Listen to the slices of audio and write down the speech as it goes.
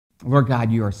Lord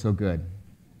God, you are so good.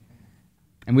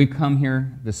 And we've come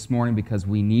here this morning because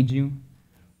we need you.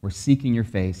 We're seeking your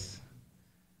face.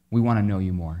 We want to know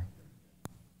you more.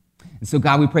 And so,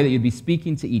 God, we pray that you'd be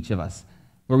speaking to each of us.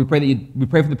 Lord, we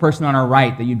pray for the person on our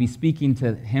right, that you'd be speaking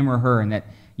to him or her, and that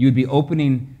you would be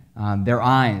opening their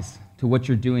eyes to what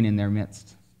you're doing in their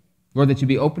midst. Lord, that you'd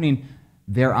be opening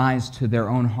their eyes to their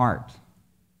own heart.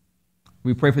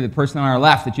 We pray for the person on our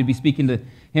left, that you'd be speaking to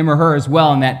him or her as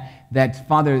well, and that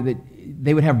Father, that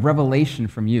they would have revelation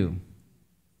from you,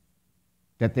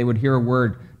 that they would hear a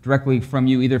word directly from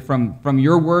you, either from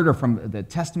your word or from the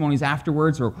testimonies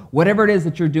afterwards, or whatever it is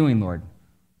that you're doing, Lord,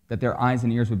 that their eyes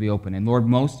and ears would be open. And Lord,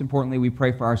 most importantly, we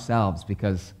pray for ourselves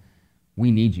because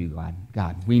we need you,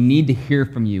 God. We need to hear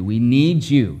from you. We need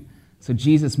you. So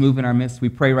Jesus, move in our midst. We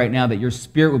pray right now that your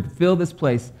Spirit would fill this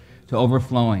place to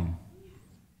overflowing.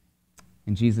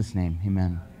 In Jesus' name,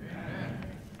 amen.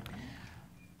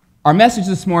 Our message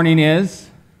this morning is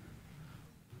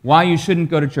why you shouldn't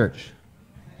go to church.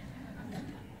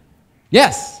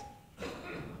 Yes.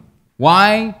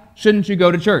 Why shouldn't you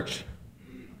go to church?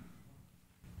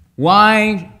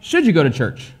 Why should you go to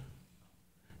church?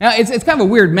 Now, it's kind of a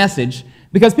weird message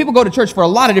because people go to church for a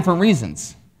lot of different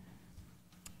reasons.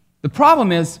 The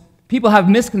problem is people have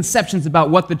misconceptions about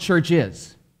what the church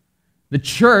is. The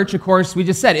church, of course, we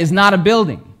just said, is not a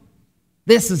building.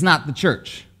 This is not the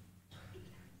church.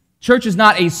 Church is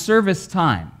not a service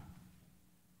time.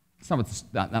 It's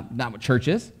not what church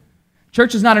is.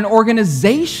 Church is not an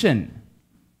organization.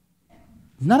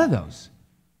 None of those.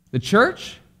 The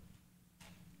church,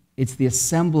 it's the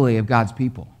assembly of God's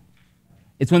people.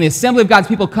 It's when the assembly of God's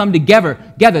people come together,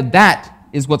 that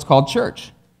is what's called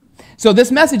church. So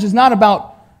this message is not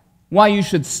about why you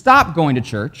should stop going to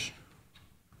church,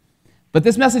 but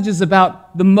this message is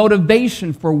about the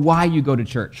motivation for why you go to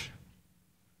church.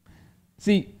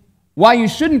 See, why you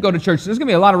shouldn't go to church, there's going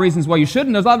to be a lot of reasons why you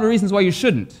shouldn't, there's a lot of reasons why you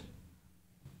shouldn't.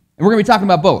 And we're going to be talking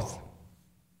about both.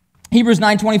 Hebrews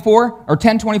 9:24 or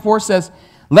 10:24 says,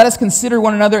 "Let us consider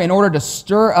one another in order to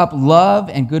stir up love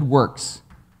and good works,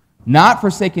 not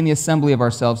forsaking the assembly of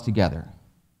ourselves together."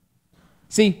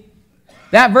 See,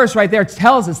 that verse right there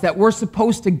tells us that we're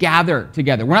supposed to gather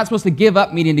together. We're not supposed to give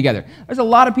up meeting together. There's a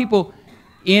lot of people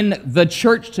in the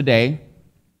church today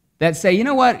that say, you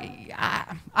know what,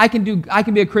 I can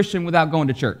be a Christian without going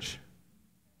to church.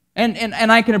 And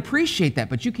I can appreciate that,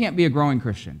 but you can't be a growing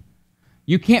Christian.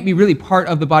 You can't be really part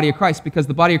of the body of Christ because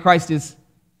the body of Christ is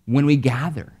when we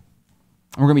gather.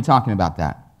 And we're going to be talking about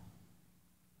that.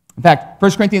 In fact,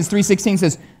 1 Corinthians 3:16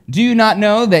 says, "Do you not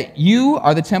know that you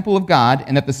are the temple of God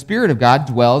and that the Spirit of God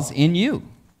dwells in you?"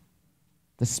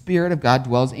 The Spirit of God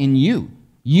dwells in you.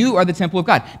 You are the temple of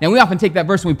God. Now, we often take that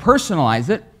verse and we personalize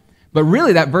it, but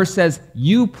really that verse says,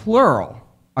 you, plural,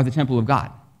 are the temple of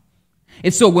God.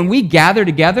 It's so when we gather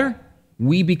together,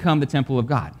 we become the temple of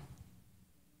God.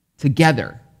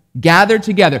 Together. Gather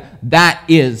together. That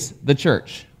is the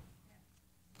church.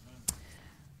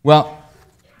 Well,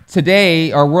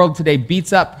 today, our world today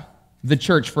beats up the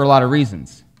church for a lot of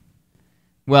reasons.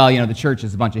 Well, the church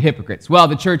is a bunch of hypocrites. Well,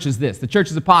 the church is this. The church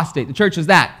is apostate. The church is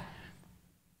that.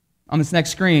 On this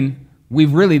next screen,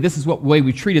 this is what way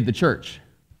we treated the church.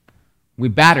 We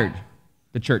battered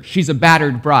the church. She's a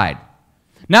battered bride.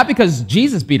 Not because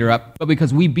Jesus beat her up, but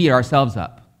because we beat ourselves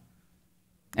up.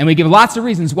 And we give lots of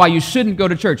reasons why you shouldn't go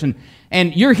to church.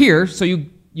 And you're here, so you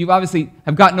obviously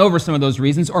have gotten over some of those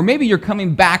reasons. Or maybe you're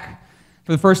coming back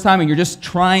for the first time and you're just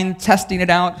testing it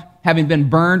out, having been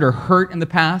burned or hurt in the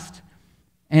past.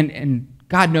 And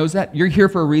God knows that. You're here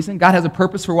for a reason. God has a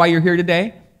purpose for why you're here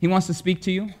today. He wants to speak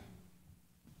to you.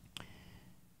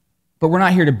 But we're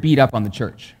not here to beat up on the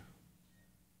church.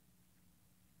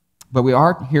 But we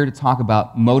are here to talk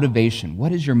about motivation.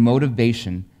 What is your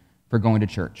motivation for going to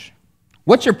church?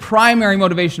 What's your primary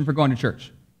motivation for going to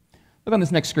church? Look on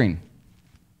this next screen.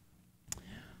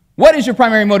 What is your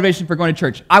primary motivation for going to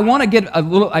church? I want to get a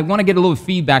little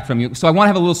feedback from you, so I want to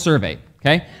have a little survey,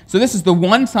 okay? So this is the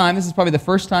one time, this is probably the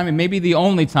first time and maybe the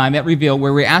only time at Reveal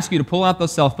where we ask you to pull out the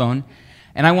cell phone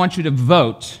and I want you to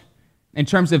vote in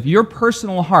terms of your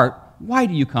personal heart. Why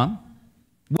do you come?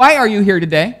 Why are you here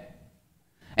today?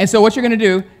 And so what you're going to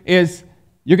do is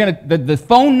the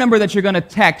phone number that you're going to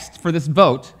text for this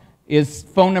vote is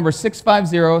phone number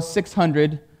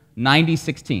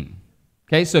 650-600-9016.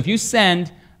 Okay, so if you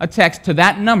send a text to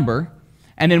that number,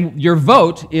 and then your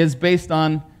vote is based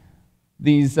on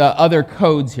these other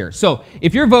codes here. So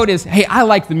if your vote is, hey, I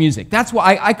like the music. That's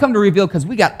why I come to Reveal because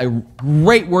we got a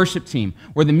great worship team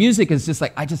where the music is just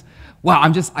like, I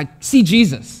see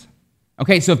Jesus.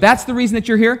 Okay, so if that's the reason that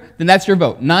you're here, then that's your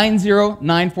vote,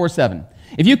 90947.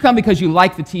 If you come because you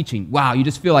like the teaching, wow, you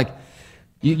just feel like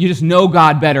you just know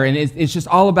God better, and it's just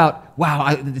all about,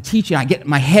 wow, the teaching,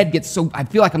 my head gets so, I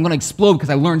feel like I'm going to explode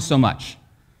because I learned so much.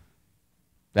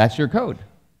 That's your code.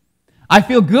 I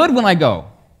feel good when I go.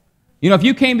 You know, if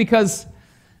you came because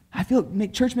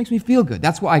church makes me feel good,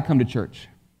 that's why I come to church.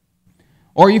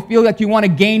 Or you feel like you want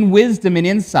to gain wisdom and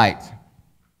insight.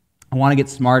 I want to get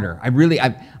smarter.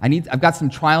 I've got some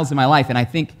trials in my life, and I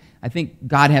think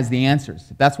God has the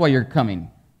answers. If that's why you're coming,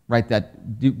 put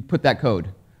that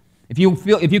code. If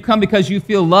you come because you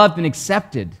feel loved and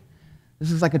accepted,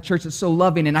 this is like a church that's so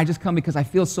loving, and I just come because I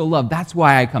feel so loved. That's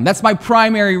why I come. That's my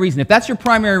primary reason. If that's your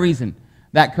primary reason,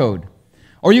 that code.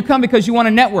 Or you come because you want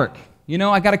to network. You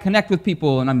know, I got to connect with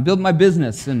people, and I'm building my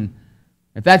business, and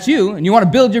if that's you, and you want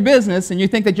to build your business, and you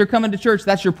think that you're coming to church,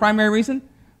 that's your primary reason,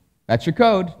 that's your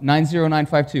code,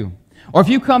 90952. Or if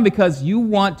you come because you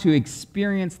want to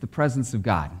experience the presence of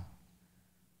God,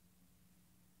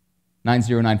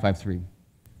 90953.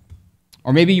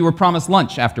 Or maybe you were promised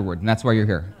lunch afterward, and that's why you're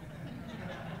here.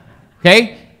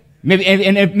 Okay?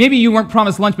 Maybe you weren't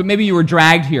promised lunch, but maybe you were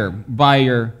dragged here by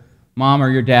your mom or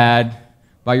your dad,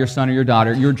 by your son or your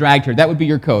daughter. You were dragged here. That would be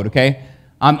your code, okay?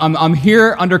 I'm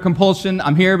here under compulsion.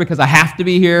 I'm here because I have to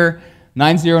be here.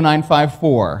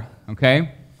 90954,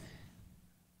 okay?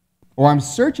 Or I'm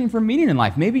searching for meaning in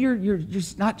life. Maybe you're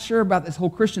just not sure about this whole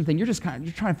Christian thing. You're trying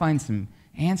to find some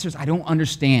answers I don't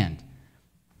understand.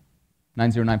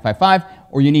 90955.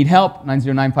 Or you need help.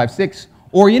 90956.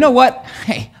 Or you know what?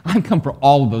 Hey, I come for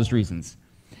all of those reasons.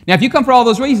 Now, if you come for all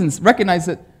those reasons, recognize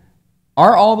that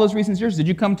are all those reasons yours? Did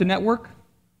you come to network?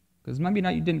 Because maybe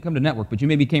not you didn't come to network, but you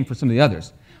maybe came for some of the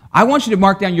others. I want you to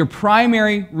mark down your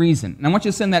primary reason. And I want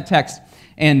you to send that text,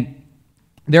 and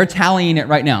they're tallying it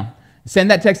right now.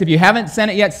 Send that text. If you haven't sent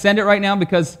it yet, send it right now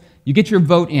because you get your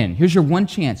vote in. Here's your one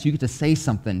chance. You get to say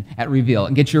something at Reveal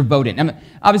and get your vote in.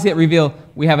 Obviously at Reveal,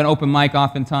 we have an open mic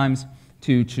oftentimes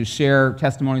to share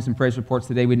testimonies and praise reports.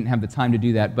 Today we didn't have the time to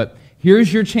do that, but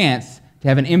here's your chance to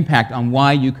have an impact on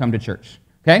why you come to church.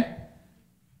 Okay?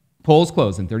 Polls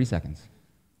close in 30 seconds.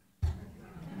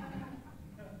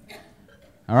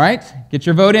 All right, get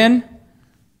your vote in.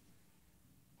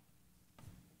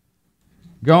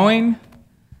 Going,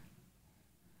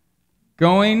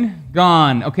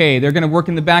 gone. Okay, they're going to work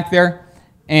in the back there,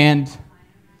 and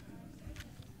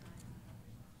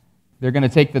they're going to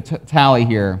take the tally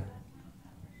here.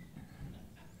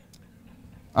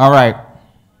 All right.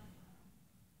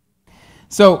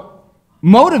 So,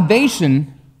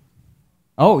 motivation,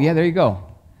 oh, yeah, there you go.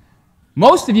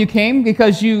 Most of you came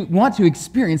because you want to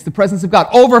experience the presence of God.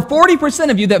 Over 40%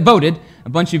 of you that voted, a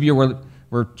bunch of you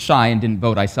were shy and didn't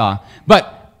vote, I saw.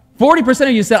 But 40%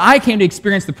 of you said, I came to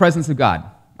experience the presence of God.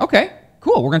 Okay,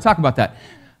 cool, we're going to talk about that.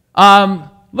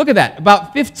 Look at that.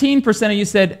 About 15% of you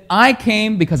said, I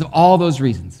came because of all those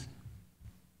reasons.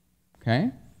 Okay?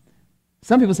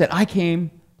 Some people said, I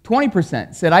came,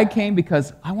 20% said, I came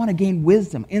because I want to gain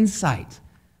wisdom, insight.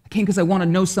 I came because I want to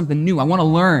know something new. I want to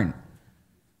learn.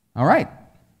 All right.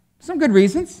 Some good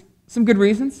reasons. Some good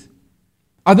reasons.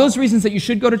 Are those reasons that you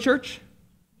should go to church?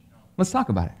 Let's talk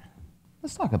about it.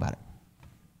 Let's talk about it.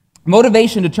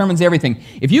 Motivation determines everything.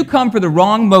 If you come for the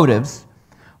wrong motives,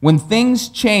 when things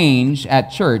change at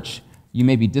church, you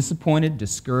may be disappointed,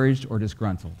 discouraged, or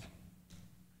disgruntled.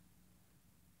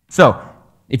 So,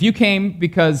 if you came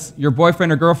because your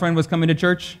boyfriend or girlfriend was coming to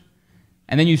church,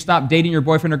 and then you stopped dating your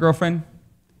boyfriend or girlfriend,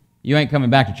 you ain't coming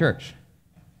back to church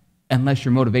unless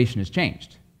your motivation has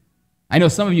changed. I know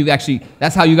some of you actually,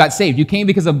 that's how you got saved. You came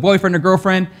because of boyfriend or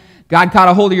girlfriend, God caught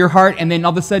a hold of your heart, and then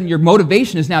all of a sudden your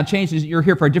motivation has now changed. You're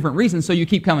here for a different reason, so you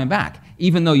keep coming back,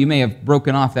 even though you may have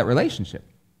broken off that relationship.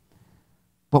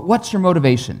 But what's your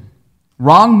motivation?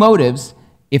 Wrong motives,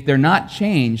 if they're not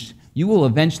changed, you will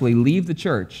eventually leave the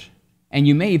church, and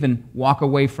you may even walk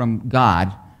away from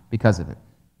God because of it.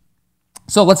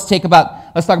 So let's talk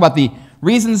about the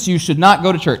reasons you should not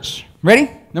go to church. Ready?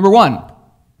 Number 1.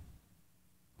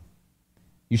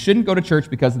 You shouldn't go to church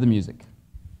because of the music.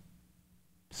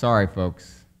 Sorry,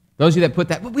 folks. Those of you that put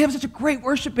that, but we have such a great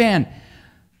worship band.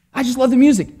 I just love the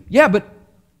music. Yeah, but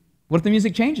what if the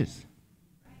music changes?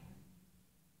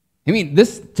 I mean,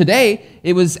 today,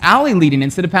 it was Allie leading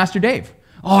instead of Pastor Dave.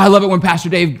 Oh, I love it when Pastor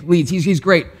Dave leads. He's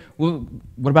great. Well,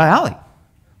 what about Allie?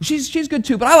 She's good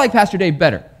too, but I like Pastor Dave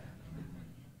better.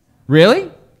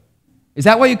 Really? Is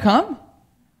that why you come?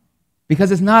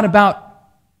 Because it's not about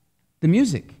the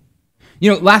music.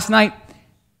 You know, last night,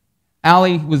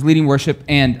 Allie was leading worship,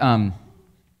 and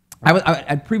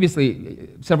I previously,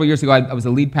 several years ago, I was a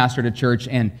lead pastor at a church,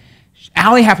 and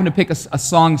Allie happened to pick a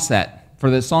song set for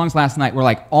the songs last night were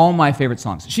like all my favorite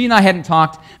songs. She and I hadn't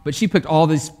talked, but she picked all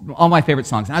my favorite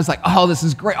songs. And I was like, oh, this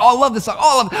is great. Oh, I love this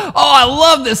song. I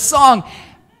love this song.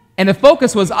 And the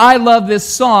focus was, I love this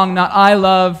song, not I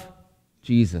love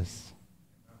Jesus.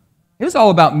 It was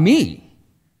all about me.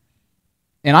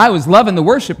 And I was loving the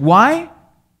worship. Why?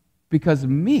 Because of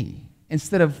me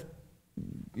instead of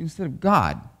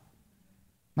God.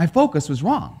 My focus was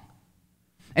wrong.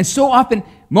 And so often,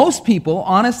 most people,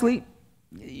 honestly,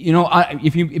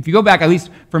 if you go back, at least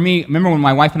for me, remember when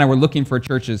my wife and I were looking for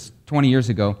churches 20 years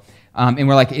ago, and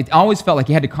we're like, it always felt like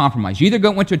you had to compromise. You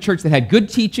either went to a church that had good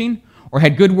teaching or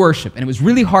had good worship, and it was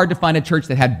really hard to find a church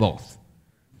that had both.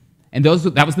 And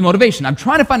that was the motivation. I'm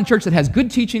trying to find a church that has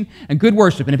good teaching and good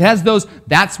worship, and if it has those,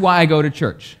 that's why I go to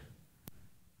church.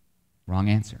 Wrong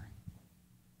answer.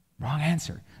 Wrong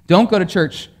answer. Don't go to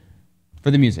church for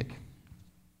the music.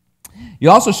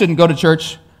 You also shouldn't go to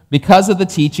church because of the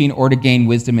teaching or to gain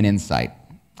wisdom and insight.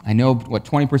 I know,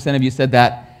 20% of you said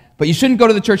that, but you shouldn't go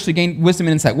to the church to gain wisdom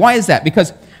and insight. Why is that?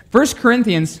 Because 1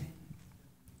 Corinthians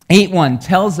 8:1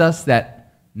 tells us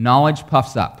that knowledge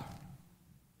puffs up.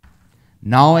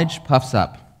 Knowledge puffs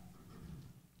up.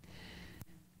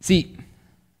 See,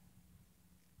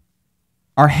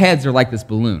 our heads are like this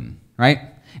balloon, right?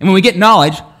 And when we get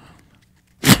knowledge,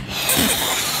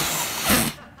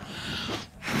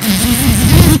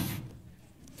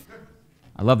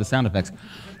 I love the sound effects.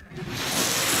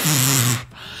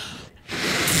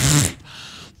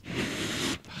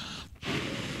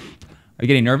 Are you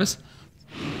getting nervous?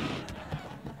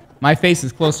 My face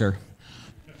is closer.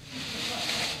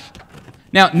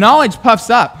 Now, knowledge puffs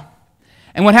up.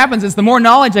 And what happens is the more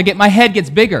knowledge I get, my head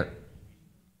gets bigger.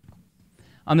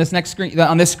 On this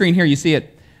screen here, you see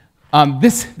it.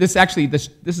 This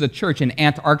is a church in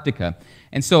Antarctica.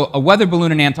 And so a weather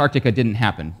balloon in Antarctica didn't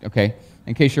happen, okay,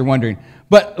 in case you're wondering.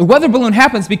 But a weather balloon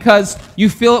happens because you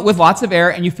fill it with lots of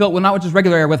air, and you fill it with not just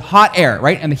regular air, with hot air,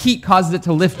 right? And the heat causes it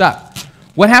to lift up.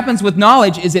 What happens with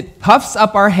knowledge is it puffs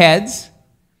up our heads,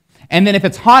 and then if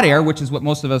it's hot air, which is what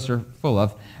most of us are full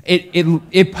of,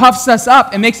 it puffs us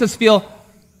up and makes us feel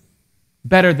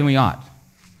better than we ought.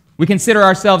 We consider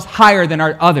ourselves higher than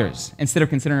our others instead of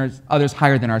considering others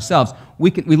higher than ourselves.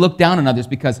 We look down on others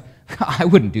because I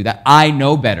wouldn't do that. I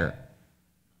know better.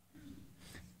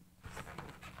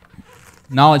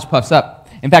 Knowledge puffs up.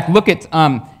 In fact, look at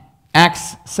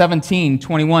Acts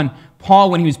 17:21. Paul,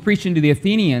 when he was preaching to the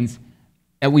Athenians,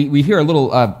 we hear a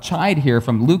little chide here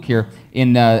from Luke here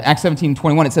in Acts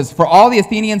 17:21. It says, "For all the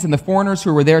Athenians and the foreigners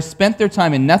who were there spent their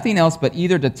time in nothing else but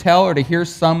either to tell or to hear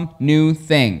some new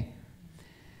thing."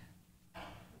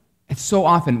 It's so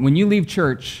often, when you leave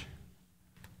church,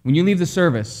 when you leave the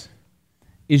service,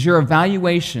 is your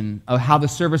evaluation of how the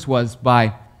service was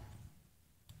by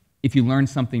if you learned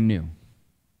something new.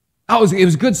 Oh, it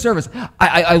was a good service.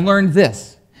 I learned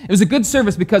this. It was a good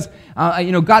service because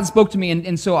God spoke to me,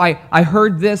 and so I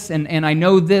heard this, and I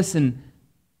know this, and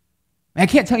I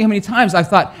can't tell you how many times I've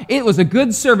thought, it was a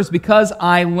good service because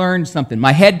I learned something.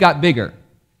 My head got bigger.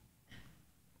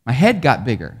 My head got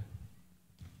bigger.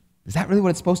 Is that really what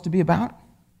it's supposed to be about?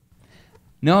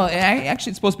 No,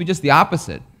 actually it's supposed to be just the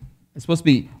opposite. It's supposed to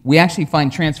be, we actually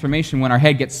find transformation when our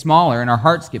head gets smaller and our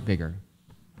hearts get bigger.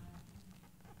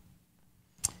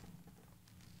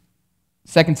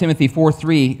 2 Timothy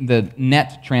 4:3, the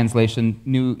NET translation,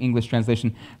 New English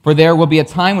Translation, "For there will be a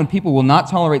time when people will not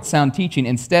tolerate sound teaching.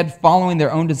 Instead, following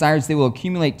their own desires, they will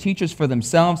accumulate teachers for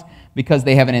themselves because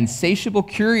they have an insatiable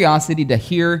curiosity to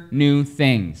hear new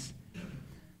things."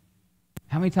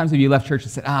 How many times have you left church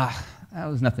and said, that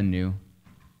was nothing new?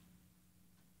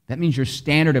 That means your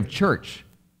standard of church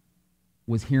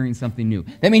was hearing something new.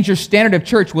 That means your standard of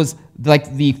church was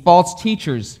like the false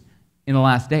teachers in the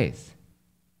last days.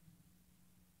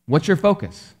 What's your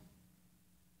focus?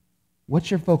 What's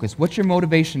your focus? What's your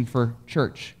motivation for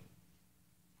church?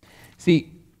 See,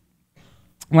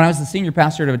 when I was the senior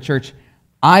pastor of a church,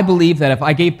 I believed that if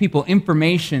I gave people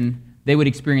information, they would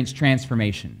experience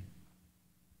transformation.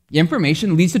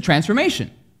 Information leads to transformation.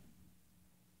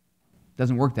 It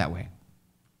doesn't work that way.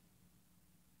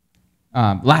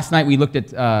 Last night we looked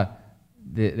at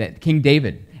King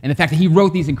David and the fact that he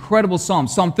wrote these incredible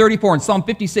psalms, Psalm 34 and Psalm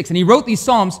 56, and he wrote these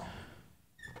psalms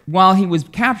while he was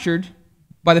captured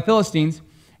by the Philistines,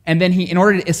 and then in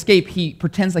order to escape, he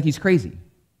pretends like he's crazy.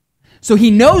 So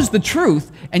he knows the truth,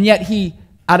 and yet he,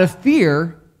 out of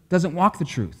fear, doesn't walk the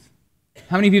truth.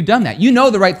 How many of you have done that? You know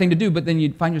the right thing to do, but then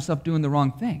you find yourself doing the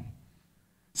wrong thing.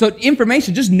 So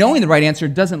information, just knowing the right answer,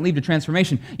 doesn't lead to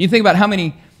transformation. You think about how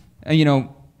many,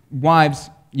 wives,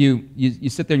 you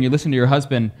sit there and you listen to your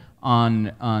husband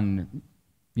on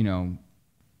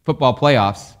football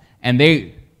playoffs, and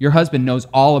they your husband knows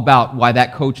all about why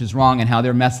that coach is wrong and how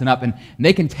they're messing up, and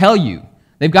they can tell you.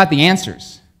 They've got the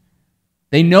answers.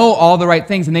 They know all the right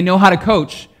things, and they know how to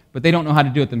coach, but they don't know how to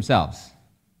do it themselves.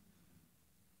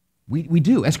 We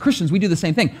do. As Christians, we do the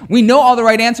same thing. We know all the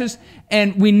right answers,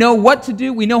 and we know what to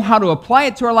do. We know how to apply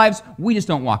it to our lives. We just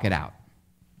don't walk it out.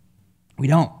 We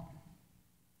don't.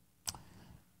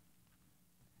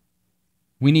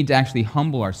 We need to actually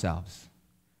humble ourselves.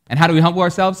 And how do we humble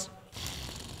ourselves?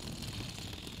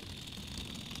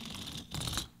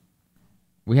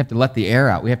 We have to let the air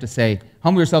out. We have to say,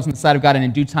 humble yourselves in the sight of God, and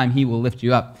in due time He will lift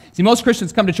you up. See, most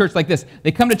Christians come to church like this.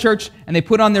 They come to church, and they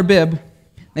put on their bib.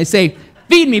 They say,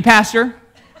 feed me, Pastor.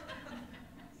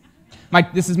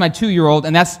 This is my 2-year-old,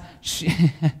 and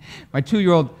my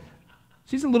 2-year-old,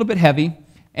 she's a little bit heavy,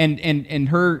 and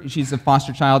she's a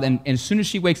foster child, and as soon as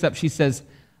she wakes up, she says,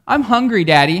 I'm hungry,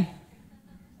 Daddy.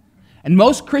 And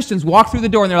most Christians walk through the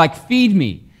door, and they're like, feed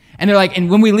me. And they're like, and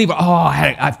when we leave,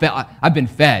 I've been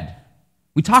fed.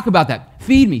 We talk about that.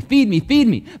 Feed me, feed me, feed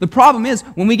me. The problem is,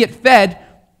 when we get fed,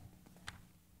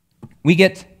 we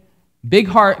get big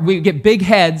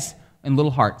heads and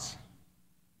little hearts.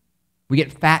 We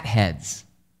get fat heads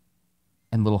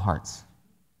and little hearts.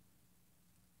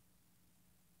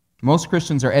 Most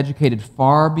Christians are educated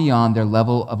far beyond their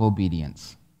level of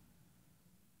obedience.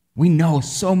 We know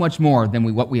so much more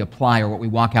than what we apply or what we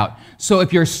walk out. So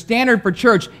if your standard for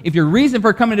church, if your reason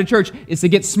for coming to church is to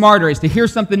get smarter, is to hear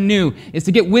something new, is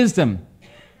to get wisdom,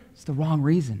 it's the wrong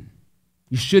reason.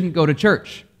 You shouldn't go to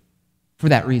church for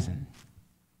that reason.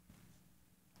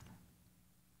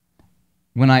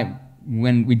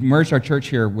 When we merged our church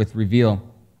here with Reveal,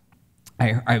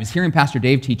 I was hearing Pastor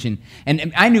Dave teaching,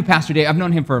 and I knew Pastor Dave. I've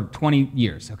known him for 20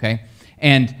 years, okay?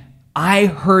 And I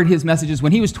heard his messages.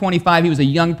 When he was 25, he was a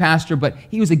young pastor, but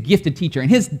he was a gifted teacher,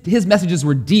 and his messages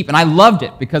were deep, and I loved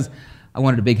it because I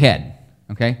wanted a big head,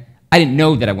 okay? I didn't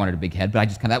know that I wanted a big head, but I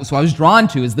just kind of, that was what I was drawn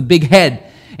to, is the big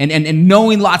head, and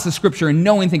knowing lots of Scripture and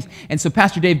knowing things. And so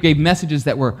Pastor Dave gave messages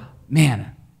that were,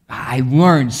 man, I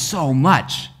learned so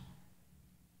much.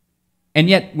 And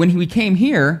yet, when we came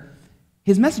here,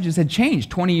 his messages had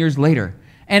changed 20 years later.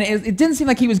 And it didn't seem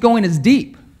like he was going as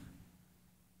deep.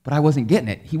 But I wasn't getting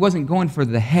it. He wasn't going for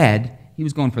the head. He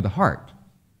was going for the heart.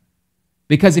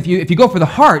 Because if you go for the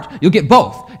heart, you'll get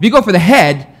both. If you go for the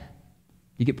head,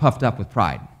 you get puffed up with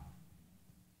pride.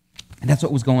 And that's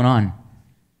what was going on.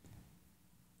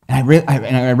 And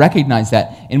I recognize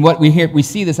that. And what we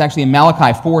see this actually in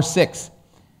Malachi 4:6.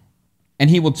 And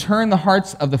He will turn the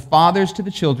hearts of the fathers to the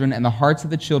children and the hearts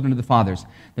of the children to the fathers.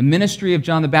 The ministry of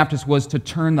John the Baptist was to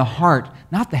turn the heart,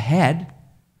 not the head,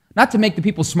 not to make the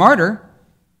people smarter,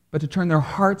 but to turn their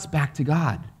hearts back to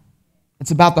God.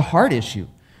 It's about the heart issue.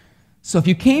 So if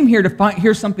you came here to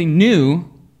hear something new,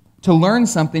 to learn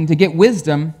something, to get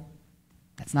wisdom,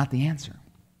 that's not the answer.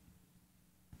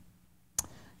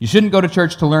 You shouldn't go to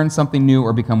church to learn something new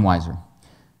or become wiser.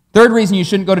 Third reason you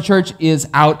shouldn't go to church is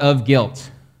out of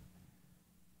guilt.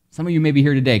 Some of you may be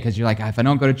here today because you're like, if I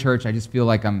don't go to church, I just feel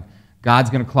like God's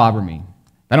going to clobber me.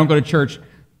 If I don't go to church,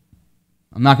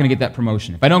 I'm not going to get that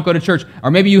promotion. If I don't go to church,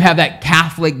 or maybe you have that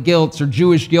Catholic guilt or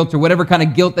Jewish guilt or whatever kind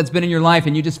of guilt that's been in your life,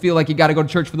 and you just feel like you got to go to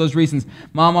church for those reasons.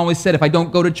 Mom always said, if I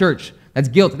don't go to church, that's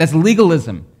guilt. That's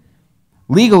legalism.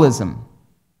 Legalism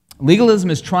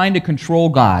is trying to control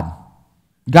God.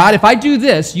 God, if I do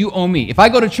this, you owe me. If I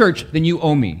go to church, then you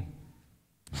owe me.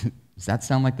 Does that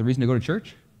sound like the reason to go to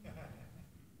church?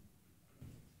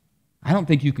 I don't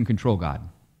think you can control God.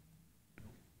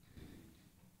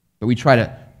 But we try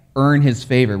to earn His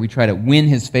favor. We try to win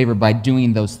His favor by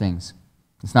doing those things.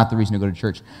 It's not the reason to go to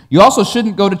church. You also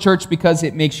shouldn't go to church because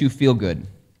it makes you feel good.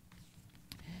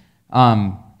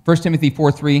 1 Timothy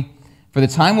 4:3, for the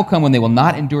time will come when they will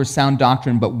not endure sound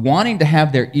doctrine, but wanting to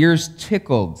have their ears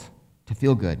tickled to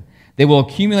feel good. They will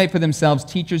accumulate for themselves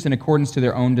teachers in accordance to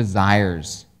their own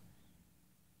desires.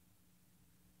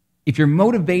 If your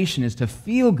motivation is to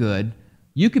feel good,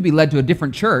 you could be led to a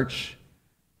different church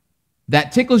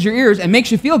that tickles your ears and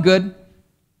makes you feel good,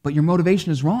 but your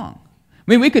motivation is wrong. I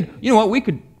mean, we could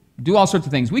do all sorts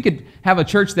of things. We could have a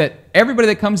church that everybody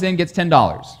that comes in gets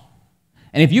 $10.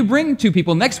 And if you bring 2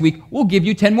 people next week, we'll give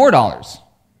you $10 more.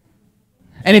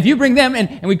 And if you bring them,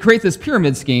 and we create this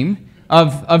pyramid scheme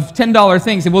of $10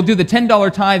 things, and we'll do the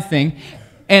 $10 tithe thing,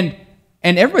 and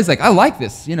everybody's like, I like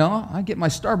this, I get my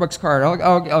Starbucks card,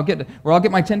 I'll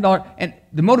get my $10, and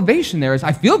the motivation there is,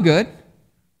 I feel good.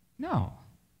 No.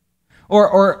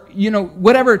 Or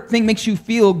whatever thing makes you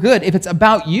feel good, if it's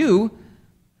about you,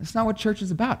 that's not what church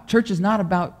is about. Church is not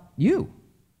about you.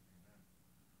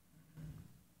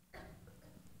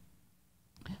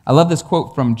 I love this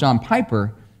quote from John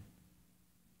Piper.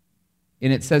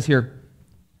 And it says here,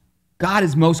 God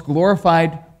is most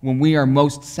glorified when we are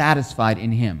most satisfied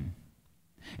in Him.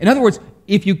 In other words,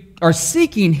 if you are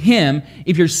seeking Him,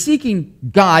 if you're seeking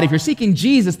God, if you're seeking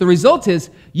Jesus, the result is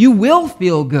you will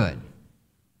feel good.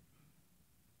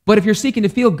 But if you're seeking to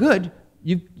feel good,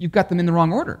 you've got them in the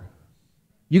wrong order.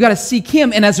 You got to seek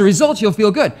Him, and as a result, you'll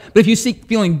feel good. But if you seek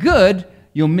feeling good,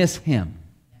 you'll miss Him.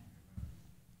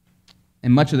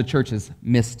 And much of the church has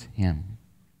missed Him.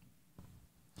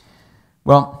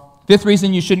 Well, fifth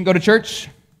reason you shouldn't go to church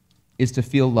is to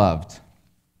feel loved.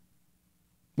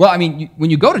 Well, I mean, when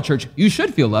you go to church, you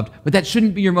should feel loved, but that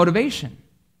shouldn't be your motivation.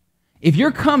 If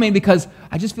you're coming because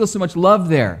I just feel so much love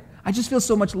there, I just feel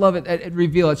so much love at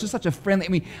Reveal, it's just such a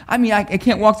friendly, I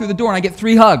can't walk through the door and I get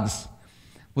 3 hugs.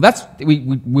 Well,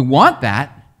 we want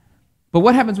that, but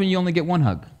what happens when you only get 1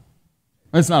 hug?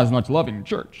 It's not as much love in your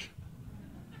church.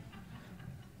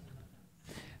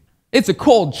 It's a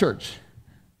cold church.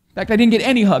 In fact, I didn't get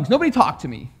any hugs. Nobody talked to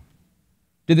me.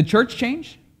 Did the church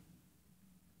change?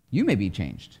 You may be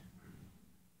changed.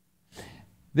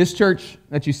 This church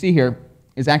that you see here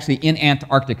is actually in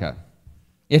Antarctica.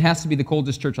 It has to be the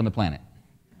coldest church on the planet.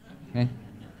 Okay?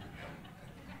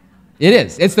 It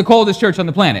is. It's the coldest church on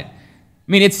the planet.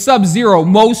 I mean, it's sub-zero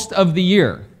most of the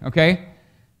year, okay?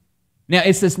 Now,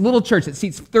 it's this little church that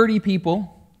seats 30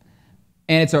 people,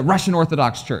 and it's a Russian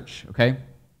Orthodox church, okay?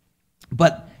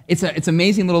 But it's an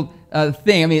amazing little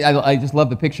thing. I mean, I just love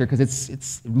the picture because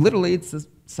it's literally the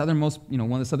southernmost,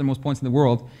 one of the southernmost points in the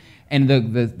world, and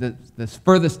the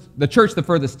church the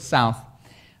furthest south,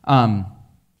 and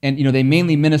they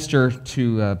mainly minister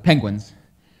to penguins.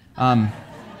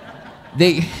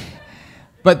 The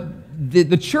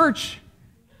church,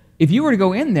 if you were to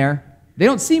go in there, they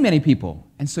don't see many people,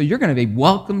 and so you're going to be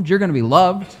welcomed, you're going to be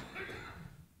loved,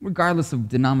 regardless of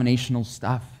denominational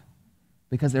stuff.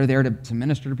 Because they're there to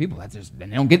minister to people. And they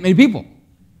don't get many people.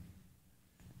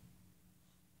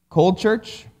 Cold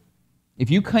church, if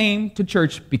you came to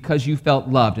church because you felt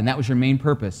loved and that was your main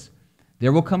purpose,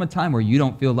 there will come a time where you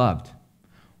don't feel loved.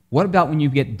 What about when you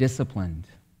get disciplined?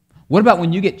 What about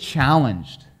when you get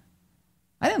challenged?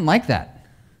 I didn't like that.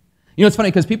 It's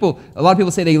funny because a lot of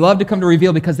people say they love to come to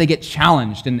Reveal because they get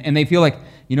challenged and they feel like,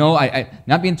 I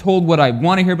not being told what I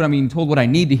want to hear, but I'm being told what I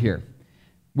need to hear.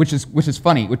 Which is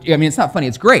funny. It's not funny.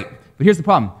 It's great. But here's the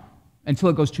problem. Until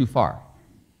it goes too far.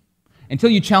 Until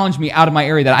you challenge me out of my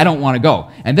area that I don't want to go.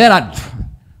 And then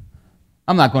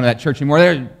I'm not going to that church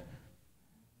anymore.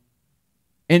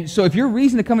 And so if your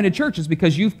reason to come into church is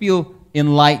because you feel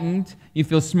enlightened, you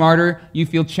feel smarter, you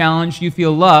feel challenged, you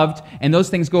feel loved, and those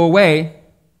things go away,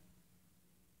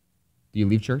 do you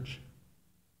leave church?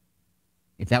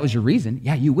 If that was your reason,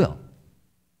 yeah, you will.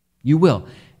 You will.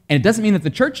 And it doesn't mean that the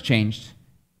church changed.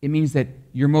 It means that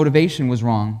your motivation was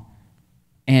wrong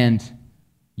and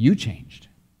you changed.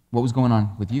 What was going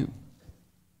on with you?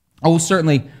 Oh,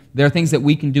 certainly, there are things that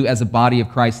we can do as a body of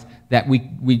Christ that we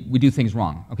do things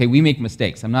wrong. Okay, we make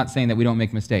mistakes. I'm not saying that we don't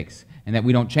make mistakes and that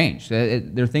we don't change.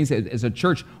 There are things that, as a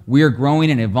church, we are growing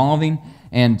and evolving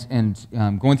and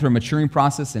going through a maturing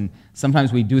process, and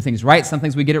sometimes we do things right,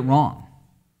 sometimes we get it wrong.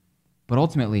 But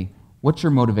ultimately, what's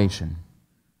your motivation?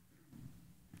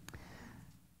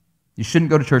 You shouldn't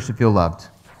go to church to feel loved.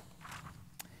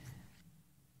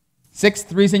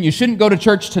 6th reason, you shouldn't go to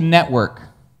church to network.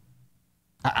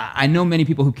 I know many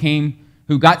people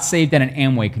who got saved at an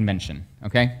Amway convention,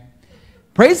 okay?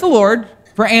 Praise the Lord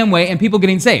for Amway and people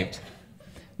getting saved.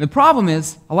 The problem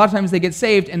is, a lot of times they get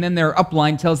saved and then their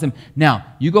upline tells them, now,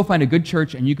 you go find a good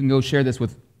church and you can go share this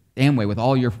with Amway, with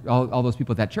all those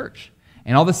people at that church.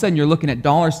 And all of a sudden you're looking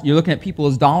at people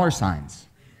as dollar signs.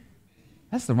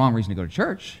 That's the wrong reason to go to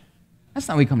church. That's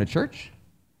not why we come to church.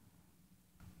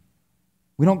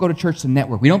 We don't go to church to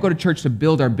network. We don't go to church to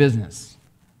build our business.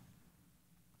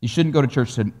 You shouldn't go to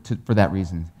church for that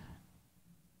reason.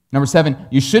 Number 7,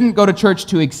 you shouldn't go to church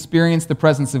to experience the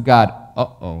presence of God.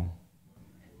 Uh-oh.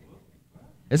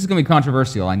 This is going to be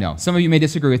controversial, I know. Some of you may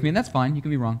disagree with me, and that's fine. You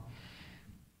can be wrong.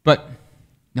 But,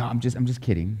 no, I'm just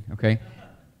kidding, okay?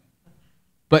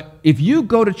 But if you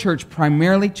go to church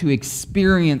primarily to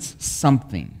experience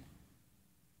something,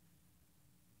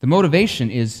 the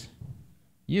motivation is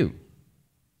you.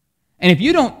 And if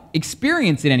you don't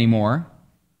experience it anymore,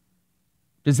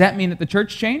 does that mean that the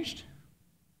church changed?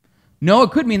 No,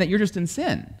 it could mean that you're just in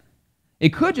sin. It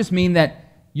could just mean that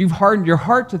you've hardened your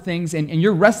heart to things and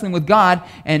you're wrestling with God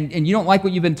and you don't like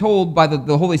what you've been told by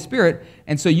the Holy Spirit,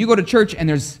 and so you go to church and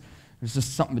there's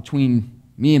just something between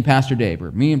me and Pastor Dave,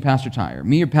 or me and Pastor Ty, or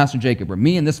me and Pastor Jacob, or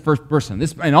me and this first person.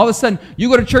 And all of a sudden, you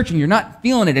go to church and you're not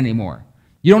feeling it anymore.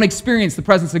 You don't experience the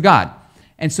presence of God.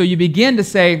 And so you begin to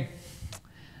say,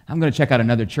 I'm going to check out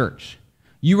another church.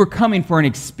 you were coming for an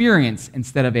experience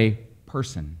instead of a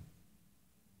person.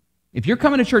 If you're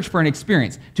coming to church for an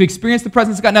experience, to experience the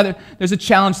presence of God, now there's a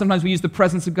challenge. Sometimes we use the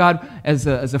presence of God as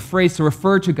a phrase to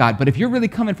refer to God. But if you're really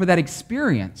coming for that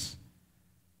experience,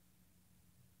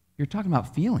 you're talking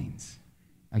about feelings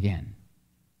again.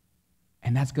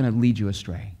 And that's going to lead you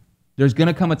astray. There's going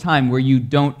to come a time where you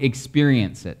don't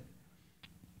experience it.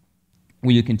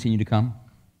 Will you continue to come?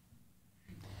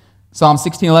 Psalm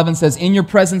 16:11 says, "In your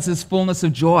presence is fullness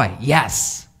of joy."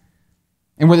 Yes.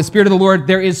 And where the Spirit of the Lord,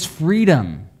 there is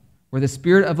freedom. Where the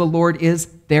Spirit of the Lord is,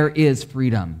 there is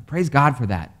freedom. Praise God for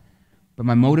that. But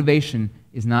my motivation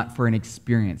is not for an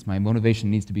experience. My motivation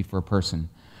needs to be for a person.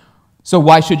 So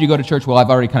why should you go to church? Well, I've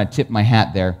already kind of tipped my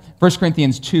hat there. 1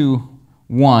 Corinthians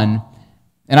 2:1,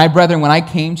 "And I, brethren, when I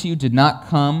came to you, did not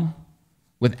come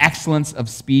with excellence of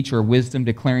speech or wisdom,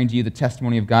 declaring to you the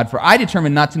testimony of God. For I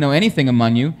determined not to know anything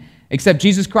among you except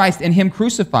Jesus Christ and Him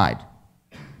crucified."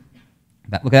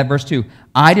 Look at that verse 2.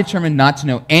 "I determined not to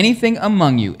know anything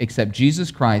among you except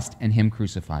Jesus Christ and Him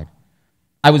crucified.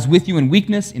 I was with you in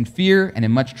weakness, in fear, and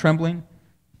in much trembling.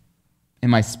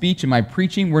 And my speech and my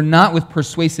preaching were not with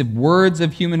persuasive words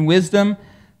of human wisdom,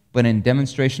 but in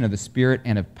demonstration of the Spirit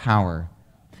and of power,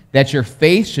 that your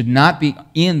faith should not be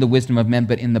in the wisdom of men,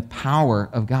 but in the power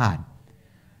of God."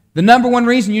 The number one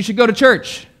reason you should go to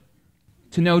church,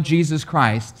 to know Jesus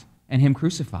Christ and Him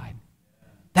crucified.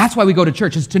 That's why we go to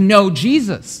church, is to know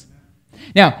Jesus.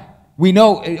 Now, we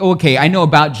know, okay, I know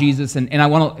about Jesus, and I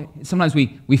want to, sometimes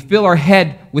we fill our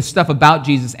head with stuff about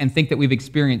Jesus and think that we've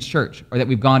experienced church or that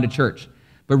we've gone to church.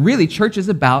 But really, church is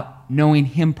about knowing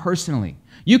Him personally.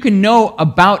 You can know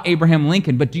about Abraham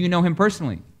Lincoln, but do you know him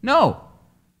personally? No.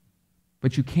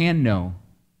 But you can know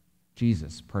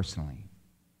Jesus personally.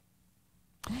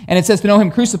 And it says to know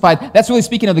Him crucified. That's really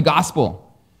speaking of the gospel.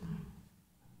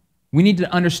 We need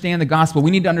to understand the gospel.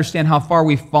 We need to understand how far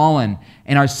we've fallen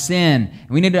in our sin. And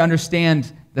we need to understand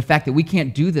the fact that we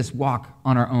can't do this walk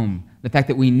on our own. The fact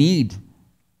that we need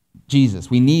Jesus.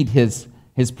 We need His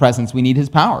presence. We need His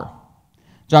power.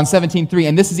 John 17:3,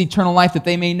 "And this is eternal life, that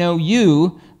they may know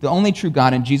you, the only true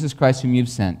God, and Jesus Christ whom you've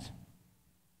sent."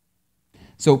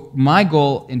 So my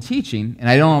goal in teaching, and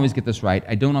I don't always get this right,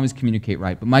 I don't always communicate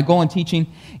right, but my goal in teaching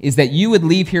is that you would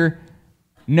leave here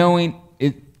knowing...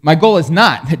 My goal is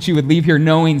not that you would leave here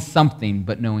knowing something,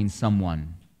 but knowing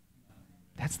someone.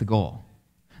 That's the goal.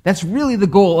 That's really the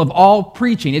goal of all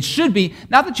preaching. It should be,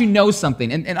 not that you know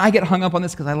something, and I get hung up on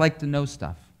this because I like to know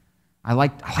stuff. I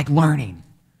like learning.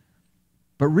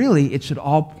 But really, it should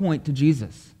all point to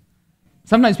Jesus.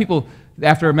 Sometimes people,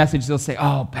 after a message, they'll say,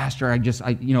 "Oh, Pastor, I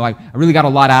really got a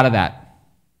lot out of that."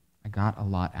 I got a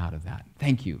lot out of that.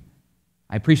 Thank you.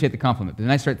 I appreciate the compliment. But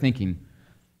then I start thinking,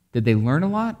 did they learn a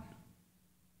lot?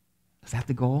 Is that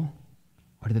the goal?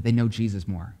 Or did they know Jesus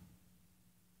more?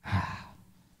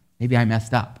 Maybe I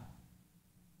messed up.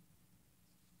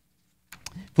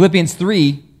 Philippians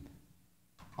 3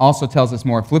 also tells us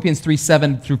more. Philippians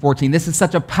 3:7-14. This is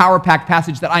such a power-packed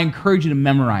passage that I encourage you to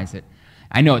memorize it.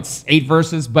 I know it's 8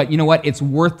 verses, but you know what? It's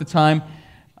worth the time.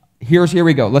 Here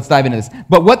we go. Let's dive into this.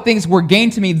 "But what things were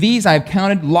gained to me, these I have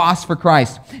counted loss for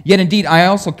Christ. Yet indeed I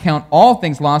also count all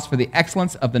things lost for the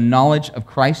excellence of the knowledge of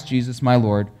Christ Jesus my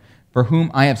Lord, for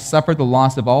whom I have suffered the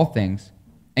loss of all things,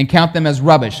 and count them as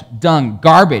rubbish, dung,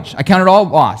 garbage. I count it all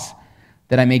loss,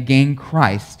 that I may gain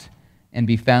Christ and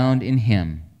be found in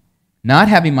Him, not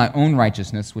having my own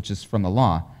righteousness, which is from the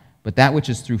law, but that which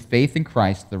is through faith in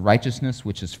Christ, the righteousness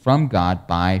which is from God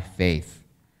by faith."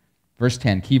 Verse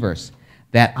 10, key verse.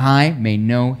 "That I may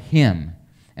know Him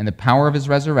and the power of His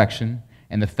resurrection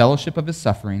and the fellowship of His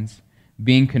sufferings,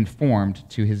 being conformed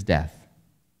to His death."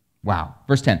 Wow.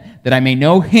 Verse 10, "That I may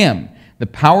know Him, the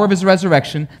power of His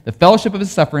resurrection, the fellowship of His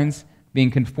sufferings,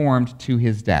 being conformed to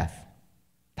His death."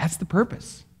 That's the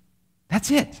purpose.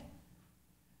 That's it.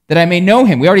 That I may know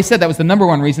Him. We already said that was the number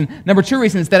one reason. Number 2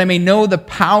 reason is that I may know the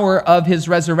power of His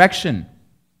resurrection.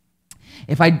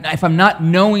 If I'm not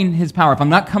knowing His power, if I'm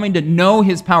not coming to know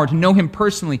His power, to know Him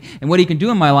personally and what He can do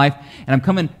in my life, and I'm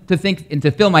coming to think and to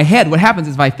fill my head, what happens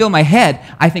is if I fill my head,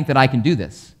 I think that I can do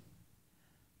this.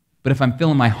 But if I'm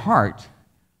filling my heart,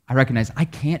 I recognize I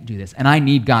can't do this, and I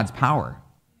need God's power.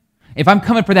 If I'm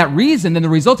coming for that reason, then the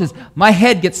result is my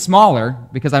head gets smaller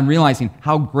because I'm realizing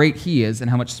how great He is and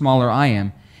how much smaller I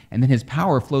am, and then His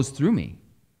power flows through me.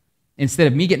 Instead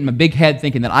of me getting a big head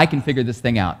thinking that I can figure this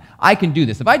thing out. I can do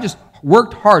this. If I just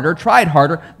worked harder, tried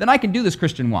harder, then I can do this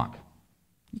Christian walk.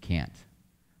 You can't.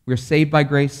 We are saved by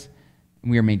grace, and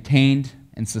we are maintained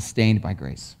and sustained by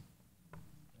grace.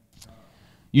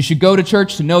 You should go to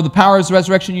church to know the power of His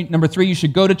resurrection. Number 3, you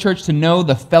should go to church to know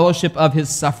the fellowship of His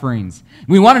sufferings.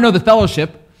 We want to know the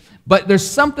fellowship, But there's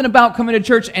something about coming to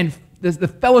church and the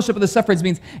fellowship of the sufferings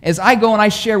means as I go and I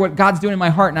share what God's doing in my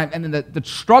heart and the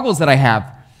struggles that I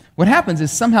have, what happens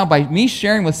is somehow by me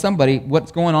sharing with somebody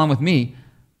what's going on with me,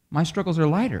 my struggles are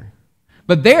lighter.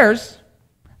 But theirs,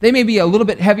 they may be a little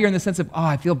bit heavier in the sense of, oh,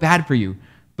 I feel bad for you.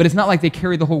 But it's not like they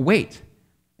carry the whole weight.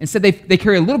 Instead, they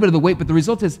carry a little bit of the weight, but the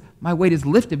result is my weight is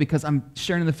lifted because I'm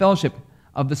sharing in the fellowship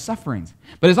of the sufferings.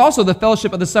 But it's also the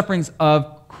fellowship of the sufferings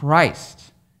of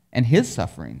Christ and his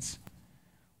sufferings.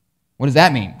 What does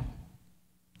that mean?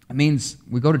 It means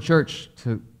we go to church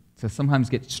to sometimes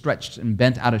get stretched and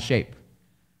bent out of shape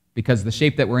because the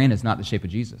shape that we're in is not the shape of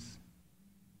Jesus.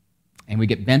 And we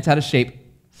get bent out of shape.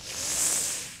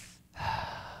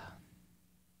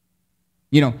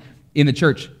 You know, in the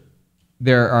church,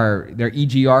 there are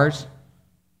EGRs.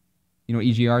 You know what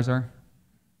EGRs are?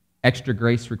 Extra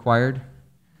grace required.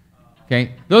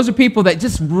 Okay? Those are people that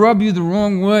just rub you the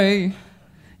wrong way.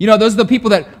 You know, those are the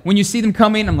people that when you see them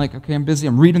coming, I'm like, okay, I'm busy.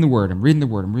 I'm reading the Word. I'm reading the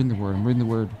Word. I'm reading the Word. I'm reading the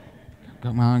Word.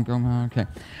 Come on. Okay.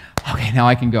 Okay, now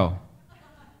I can go.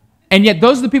 And yet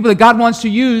those are the people that God wants to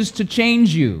use to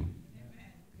change you.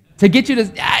 To get you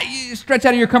to stretch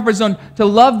out of your comfort zone, to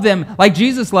love them like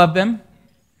Jesus loved them.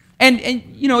 And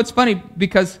you know, it's funny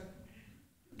because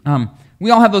we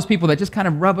all have those people that just kind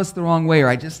of rub us the wrong way, or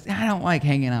I don't like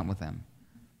hanging out with them.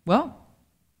 Well,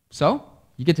 so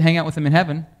you get to hang out with them in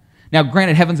heaven. Now,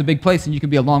 granted, heaven's a big place and you can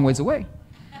be a long ways away.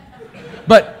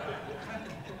 But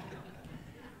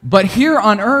here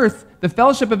on earth, the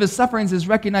fellowship of his sufferings is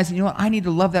recognizing, you know what, I need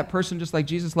to love that person just like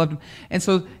Jesus loved him. And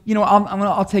so, you know,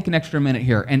 I'll take an extra minute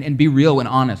here and be real and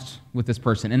honest with this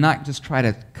person and not just try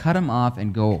to cut him off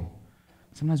and go.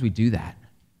 Sometimes we do that.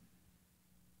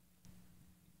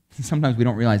 Sometimes we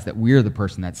don't realize that we're the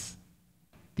person that's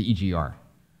the EGR.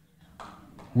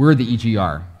 We're the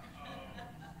EGR.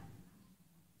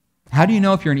 How do you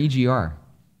know if you're an EGR?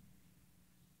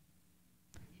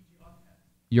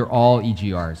 You're all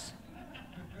EGRs.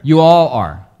 You all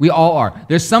are. We all are.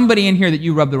 There's somebody in here that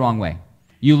you rubbed the wrong way.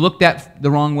 You looked at the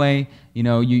wrong way. You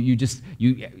know, you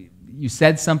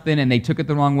said something and they took it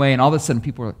the wrong way, and all of a sudden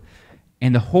people are.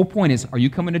 And the whole point is, are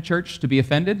you coming to church to be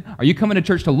offended? Are you coming to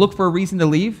church to look for a reason to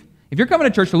leave? If you're coming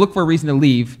to church to look for a reason to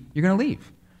leave, you're going to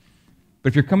leave. But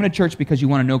if you're coming to church because you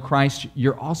want to know Christ,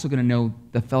 you're also going to know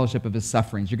the fellowship of his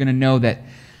sufferings. You're going to know that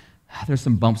there's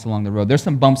some bumps along the road. There's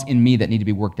some bumps in me that need to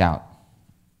be worked out.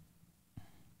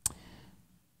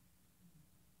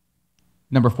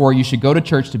 Number 4, you should go to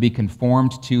church to be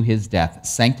conformed to his death.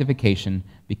 Sanctification,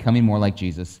 becoming more like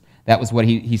Jesus. That was what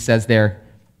he says there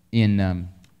in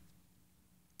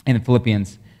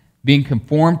Philippians. Being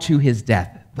conformed to his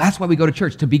death. That's why we go to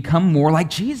church, to become more like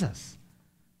Jesus.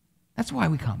 That's why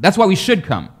we come. That's why we should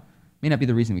come. May not be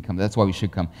the reason we come, but that's why we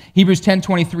should come. Hebrews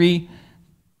 10:23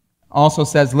 also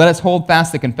says, let us hold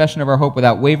fast the confession of our hope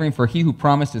without wavering, for he who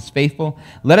promised is faithful.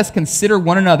 Let us consider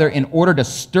one another in order to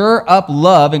stir up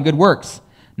love and good works,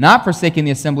 not forsaking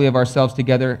the assembly of ourselves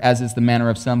together, as is the manner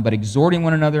of some, but exhorting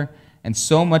one another, and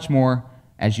so much more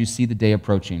as you see the day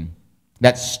approaching.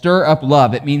 That stir up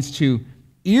love, it means to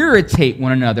irritate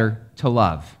one another to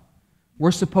love.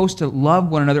 We're supposed to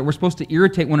love one another. We're supposed to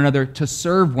irritate one another to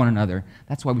serve one another.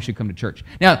 That's why we should come to church.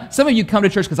 Now, some of you come to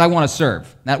church because I want to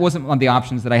serve. That wasn't one of the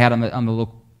options that I had on the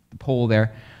little poll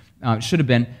there. It should have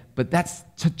been. But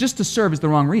just to serve is the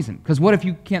wrong reason. Because what if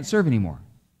you can't serve anymore?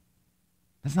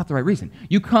 That's not the right reason.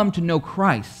 You come to know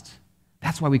Christ.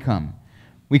 That's why we come.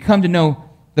 We come to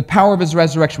know the power of his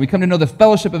resurrection. We come to know the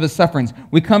fellowship of his sufferings.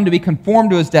 We come to be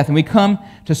conformed to his death. And we come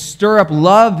to stir up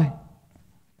love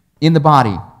in the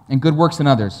body and good works in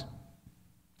others.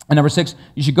 And number 6,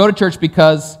 you should go to church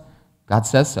because God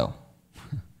says so.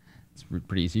 It's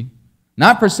pretty easy.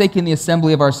 Not forsaking the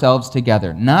assembly of ourselves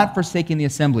together. Not forsaking the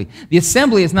assembly. The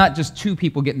assembly is not just two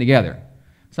people getting together.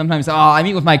 Sometimes, I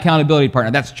meet with my accountability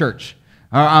partner. That's church.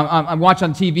 I watch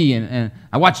on TV, and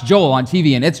I watch Joel on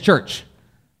TV, and it's church.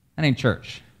 That ain't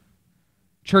church.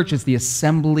 Church is the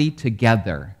assembly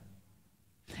together.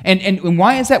 And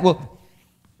why is that? Well,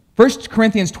 1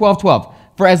 Corinthians 12:12.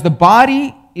 For as the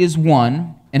body is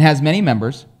one and has many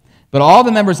members, but all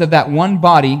the members of that one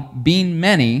body, being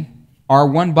many, are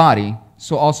one body,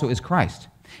 so also is Christ.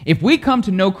 If we come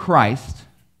to know Christ,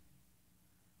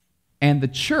 and the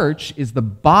church is the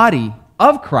body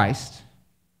of Christ,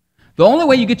 the only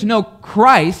way you get to know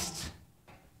Christ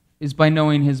is by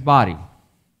knowing his body.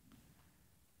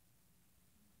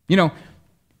 You know,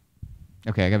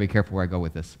 okay, I got to be careful where I go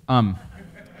with this. When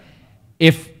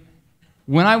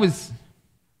I was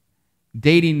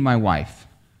dating my wife,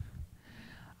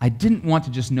 I didn't want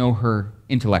to just know her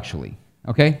intellectually,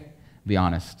 okay? Be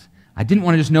honest. I didn't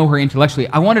want to just know her intellectually.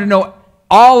 I wanted to know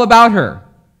all about her.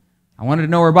 I wanted to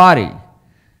know her body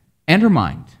and her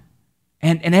mind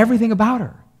and everything about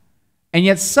her. And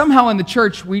yet somehow in the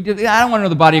church, I don't want to know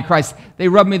the body of Christ. They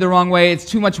rub me the wrong way. It's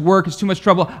too much work. It's too much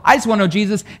trouble. I just want to know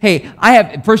Jesus. Hey,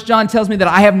 1 John tells me that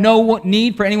I have no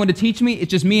need for anyone to teach me. It's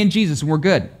just me and Jesus, and we're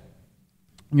good.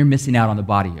 And you're missing out on the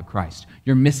body of Christ.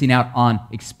 You're missing out on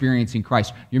experiencing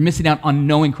Christ. You're missing out on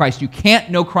knowing Christ. You can't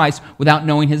know Christ without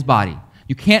knowing his body.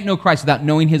 You can't know Christ without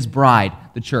knowing his bride,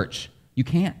 the church. You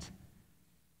can't.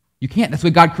 You can't. That's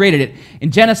what God created it.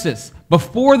 In Genesis,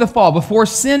 before the fall, before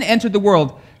sin entered the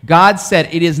world, God said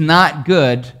it is not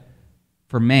good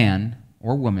for man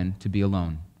or woman to be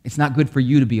alone. It's not good for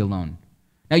you to be alone.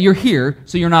 Now, you're here,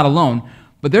 so you're not alone,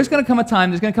 but there's going to come a time,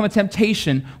 there's going to come a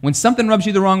temptation when something rubs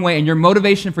you the wrong way and your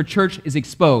motivation for church is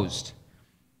exposed.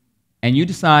 And you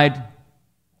decide,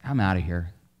 I'm out of here.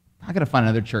 I got to find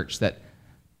another church that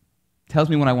tells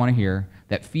me what I want to hear,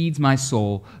 that feeds my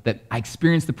soul, that I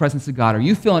experience the presence of God. Or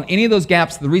you fill in any of those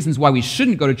gaps, the reasons why we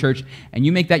shouldn't go to church, and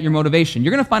you make that your motivation.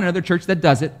 You're going to find another church that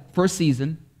does it for a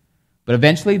season, but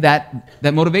eventually that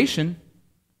motivation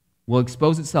will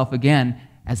expose itself again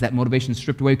as that motivation is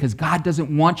stripped away, because God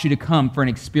doesn't want you to come for an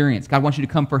experience. God wants you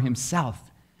to come for himself.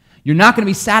 You're not going to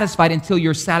be satisfied until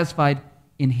you're satisfied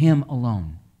in him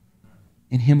alone.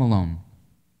 In him alone.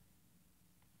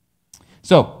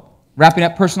 So, wrapping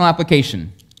up, personal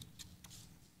application.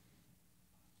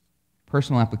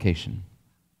 Personal application.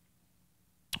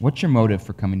 What's your motive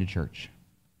for coming to church?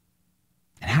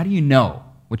 And how do you know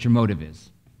what your motive is?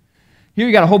 Here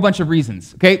you got a whole bunch of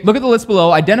reasons. Okay, look at the list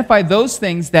below. Identify those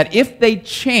things that if they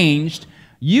changed,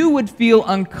 you would feel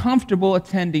uncomfortable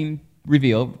attending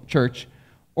Reveal Church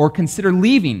or consider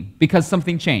leaving because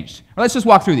something changed. Well, let's just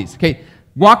walk through these. Okay,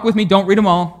 walk with me. Don't read them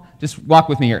all. Just walk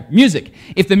with me here. Music.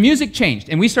 If the music changed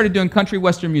and we started doing country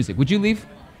western music, would you leave?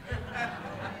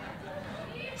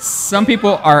 Some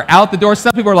people are out the door.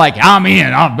 Some people are like, I'm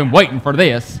in. I've been waiting for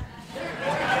this.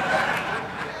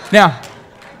 Now,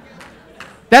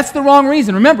 that's the wrong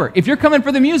reason. Remember, if you're coming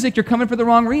for the music, you're coming for the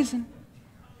wrong reason.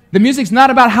 The music's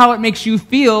not about how it makes you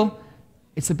feel.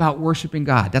 It's about worshiping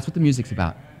God. That's what the music's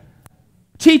about.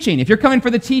 Teaching. If you're coming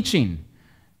for the teaching.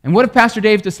 And what if Pastor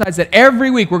Dave decides that every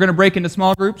week we're going to break into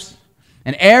small groups?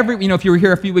 And if you were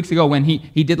here a few weeks ago when he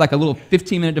did like a little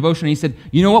 15-minute devotion, and he said,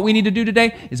 you know what we need to do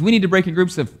today is we need to break in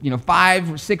groups of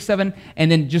 5 or 6, 7,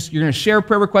 and then you're going to share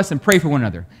prayer requests and pray for one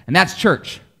another. And that's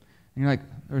church. And you're like,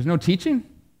 there's no teaching?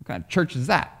 What kind of church is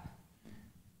that?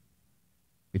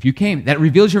 If you came, that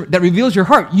reveals your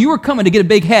heart. You were coming to get a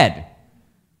big head.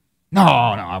 No,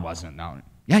 I wasn't. No.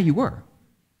 Yeah, you were.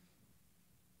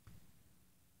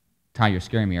 Ty, you're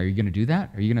scaring me. Are you going to do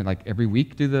that? Are you going to every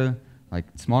week do the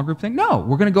small group thing? No,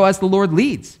 we're going to go as the Lord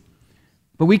leads.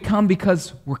 But we come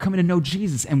because we're coming to know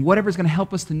Jesus, and whatever's going to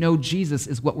help us to know Jesus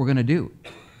is what we're going to do.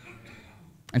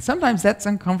 And sometimes that's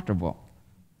uncomfortable.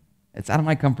 It's out of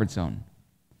my comfort zone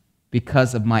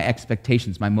because of my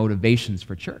expectations, my motivations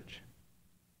for church.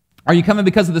 Are you coming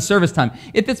because of the service time?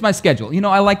 It fits my schedule.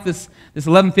 I like this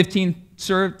 11:15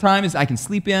 serve time. I can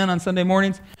sleep in on Sunday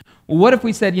mornings. Well, what if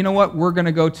we said, you know what, we're going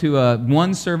to go to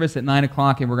one service at 9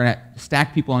 o'clock and we're going to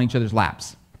stack people on each other's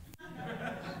laps?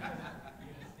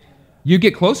 You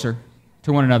get closer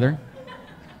to one another.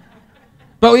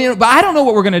 But I don't know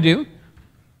what we're going to do.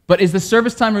 But is the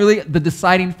service time really the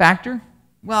deciding factor?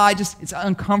 Well, it's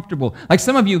uncomfortable. Like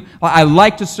some of you, I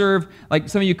like to serve, like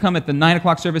some of you come at the 9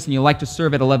 o'clock service and you like to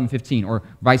serve at 11:15 or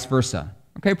vice versa.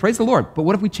 Okay, praise the Lord. But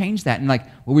what if we change that and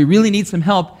we really need some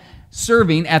help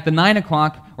serving at the 9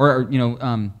 o'clock or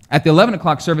at the 11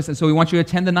 o'clock service, and so we want you to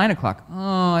attend the 9 o'clock.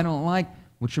 Oh, I don't like.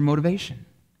 What's your motivation?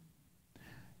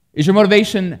 Is your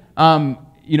motivation,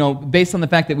 based on the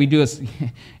fact that we do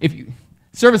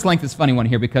service length is a funny one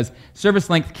here because service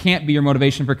length can't be your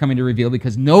motivation for coming to Reveal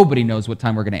because nobody knows what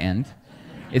time we're going to end.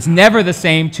 It's never the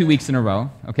same 2 weeks in a row,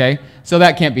 okay? So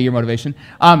that can't be your motivation.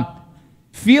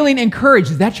 Feeling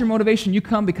encouraged, is that your motivation? You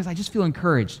come because I just feel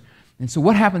encouraged. And so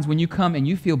what happens when you come and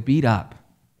you feel beat up?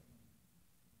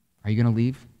 Are you going to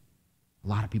leave? A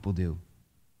lot of people do.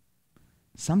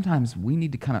 Sometimes we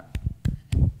need to kind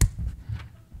of,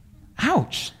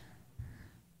 ouch.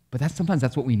 But sometimes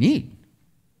that's what we need.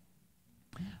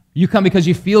 You come because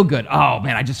you feel good. Oh,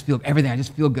 man, I just feel everything. I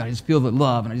just feel good. I just feel the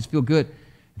love, and I just feel good.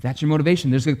 If that's your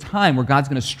motivation, there's a time where God's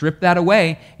going to strip that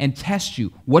away and test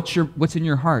you. What's in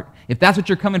your heart? If that's what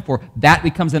you're coming for, that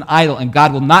becomes an idol, and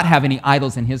God will not have any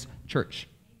idols in his church.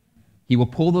 He will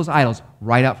pull those idols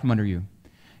right out from under you.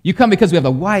 You come because we have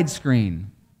a wide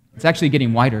screen. It's actually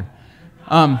getting wider.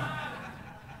 Some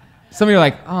of you are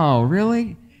like, oh,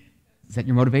 really? Is that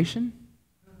your motivation?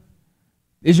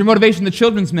 Is your motivation the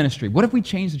children's ministry? What if we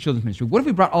changed the children's ministry? What if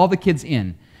we brought all the kids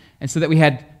in and so that we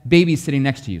had babies sitting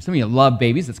next to you. Some of you love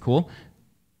babies, that's cool.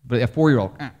 But a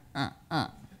 4-year-old,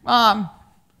 Mom,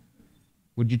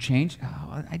 would you change?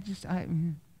 Oh,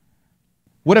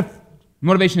 What if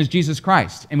motivation is Jesus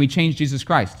Christ, and we change Jesus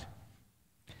Christ?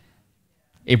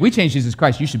 If we change Jesus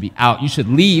Christ, you should be out. You should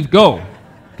leave, go.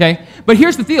 Okay? But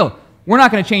here's the deal. We're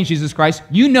not going to change Jesus Christ.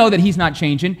 You know that he's not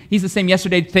changing. He's the same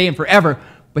yesterday, today, and forever.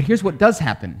 But here's what does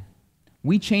happen.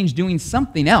 We change doing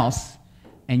something else,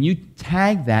 and you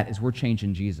tag that as we're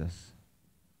changing Jesus.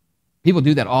 People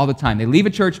do that all the time. They leave a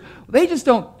church. They just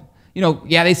don't,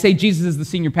 they say Jesus is the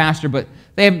senior pastor, but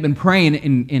they haven't been praying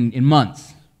in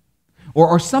months.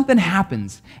 Or something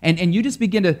happens, and you just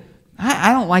begin to,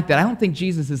 I don't like that. I don't think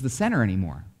Jesus is the center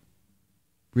anymore.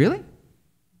 Really?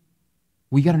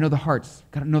 We got to know the hearts.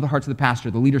 Got to know the hearts of the pastor,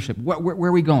 the leadership. Where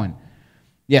are we going?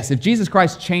 Yes, if Jesus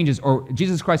Christ changes or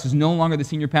Jesus Christ is no longer the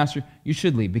senior pastor, you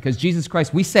should leave. Because Jesus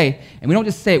Christ, we say, and we don't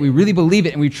just say it, we really believe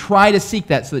it, and we try to seek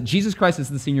that so that Jesus Christ is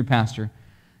the senior pastor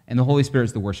and the Holy Spirit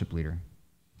is the worship leader.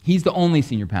 He's the only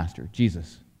senior pastor,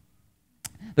 Jesus.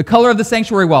 The color of the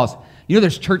sanctuary walls.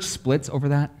 There's church splits over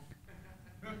that.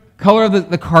 Color of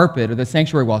the carpet or the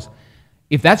sanctuary walls.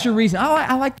 If that's your reason,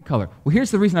 I like the color. Well,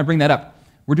 here's the reason I bring that up.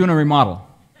 We're doing a remodel.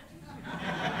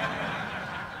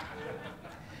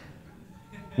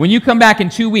 When you come back in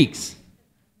 2 weeks,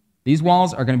 these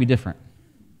walls are going to be different.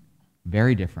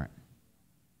 Very different.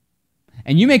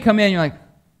 And you may come in and you're like,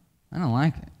 I don't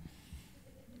like it.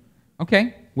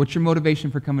 Okay, what's your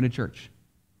motivation for coming to church?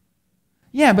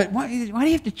 Yeah, but why do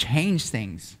you have to change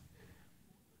things?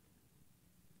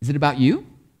 Is it about you?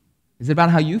 Is it about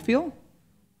how you feel?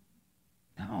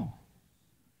 No.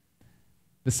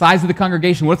 The size of the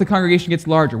congregation. What if the congregation gets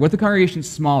larger? What if the congregation is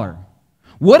smaller?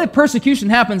 What if persecution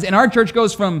happens and our church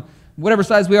goes from whatever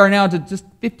size we are now to just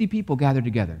 50 people gathered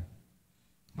together?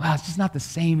 Wow, it's just not the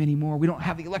same anymore. We don't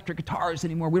have the electric guitars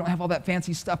anymore. We don't have all that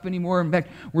fancy stuff anymore. In fact,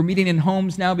 we're meeting in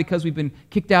homes now because we've been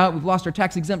kicked out. We've lost our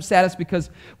tax-exempt status because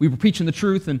we were preaching the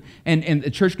truth, and the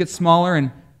church gets smaller.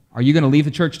 And are you going to leave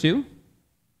the church too?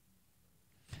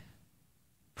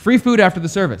 Free food after the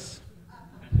service.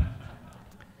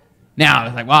 Now,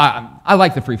 it's like, well, I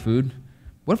like the free food.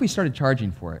 What if we started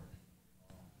charging for it?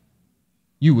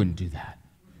 You wouldn't do that.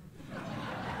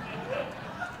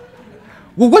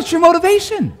 Well, what's your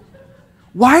motivation?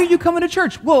 Why are you coming to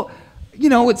church? Well,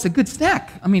 it's a good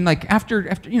snack. I mean, like after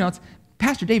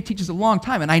Pastor Dave teaches a long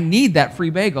time, and I need that free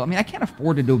bagel. I mean, I can't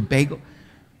afford to do a bagel.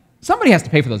 Somebody has to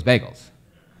pay for those bagels.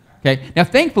 Okay? Now,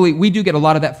 thankfully, we do get a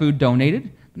lot of that food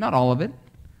donated, but not all of it.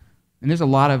 And there's a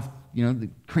lot of, the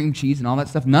cream cheese and all that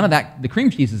stuff. None of that, the cream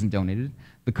cheese isn't donated.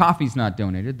 The coffee's not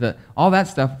donated. All that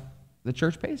stuff the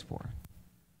church pays for.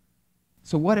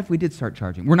 So what if we did start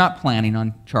charging? We're not planning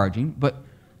on charging, but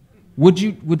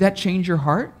would that change your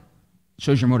heart? It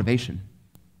shows your motivation.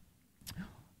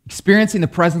 Experiencing the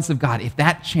presence of God, if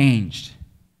that changed,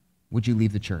 would you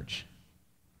leave the church?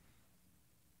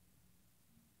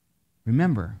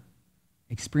 Remember,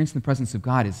 experiencing the presence of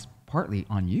God is partly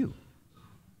on you.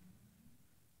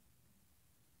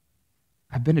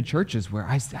 I've been to churches where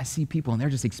I see people and they're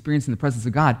just experiencing the presence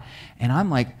of God, and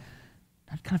I'm like,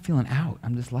 I'm kind of feeling out.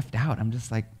 I'm just left out. I'm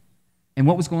just like, and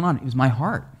what was going on? It was my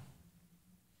heart.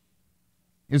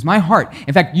 It was my heart.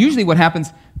 In fact, usually what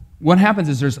happens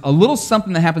is there's a little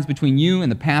something that happens between you and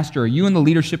the pastor, or you and the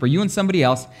leadership, or you and somebody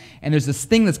else, and there's this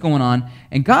thing that's going on,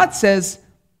 and God says,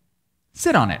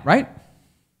 sit on it, right?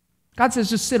 God says,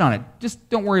 just sit on it. Just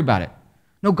don't worry about it.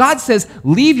 No, God says,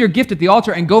 leave your gift at the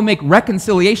altar and go make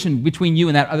reconciliation between you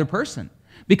and that other person.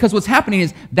 Because what's happening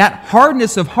is that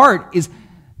hardness of heart is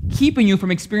keeping you from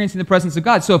experiencing the presence of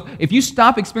God. So if you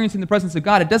stop experiencing the presence of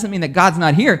God, it doesn't mean that God's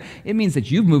not here. It means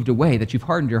that you've moved away, that you've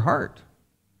hardened your heart.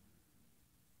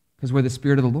 Because where the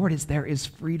Spirit of the Lord is, there is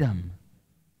freedom.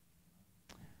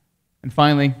 And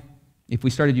finally, if we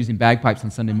started using bagpipes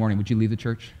on Sunday morning, would you leave the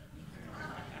church?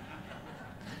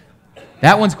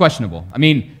 That one's questionable. I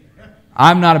mean,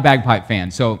 I'm not a bagpipe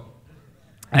fan, so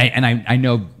I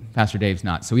know Pastor Dave's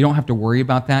not, so we don't have to worry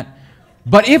about that.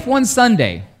 But if one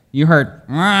Sunday you heard,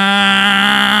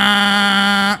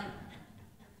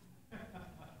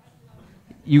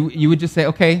 you would just say,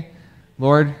 okay,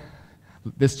 Lord,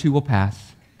 this too will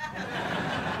pass.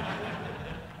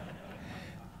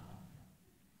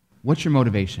 What's your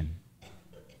motivation?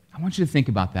 I want you to think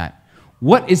about that.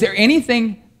 Is there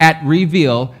anything at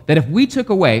Reveal that if we took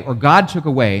away, or God took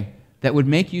away, that would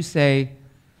make you say,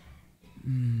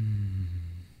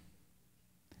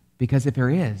 Because if there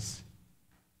is,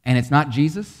 and it's not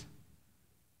Jesus,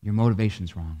 your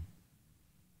motivation's wrong.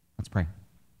 Let's pray.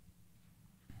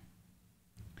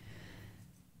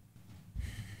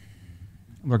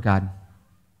 Lord God,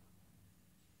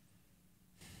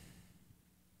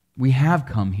 We have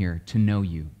come here to know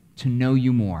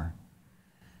you more.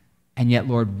 And yet,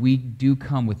 Lord, we do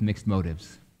come with mixed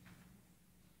motives.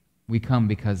 We come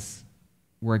because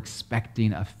we're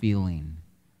expecting a feeling.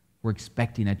 We're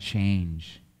expecting a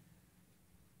change.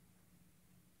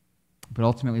 But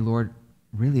ultimately, Lord,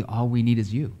 really all we need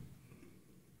is you.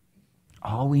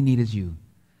 All we need is you.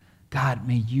 God,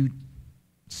 may you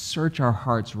search our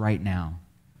hearts right now.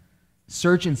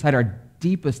 Search inside our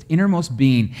deepest, innermost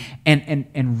being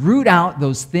and root out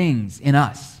those things in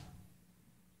us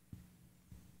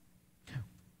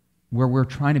where we're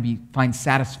trying to find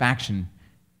satisfaction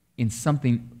in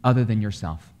something other than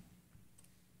yourself.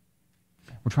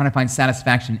 We're trying to find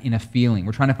satisfaction in a feeling.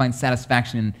 We're trying to find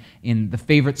satisfaction in the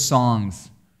favorite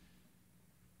songs.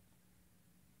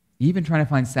 Even trying to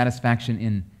find satisfaction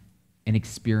in an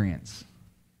experience.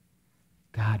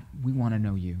 God, we want to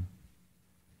know you.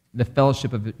 The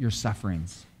fellowship of your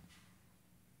sufferings.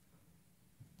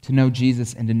 To know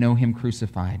Jesus and to know him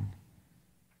crucified.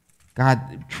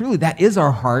 God, truly that is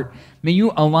our heart. May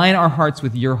you align our hearts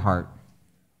with your heart.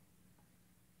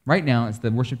 Right now, as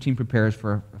the worship team prepares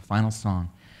for a final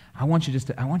song, I want you just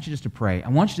to pray. I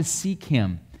want you to seek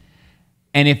him.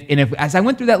 And if as I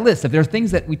went through that list, if there are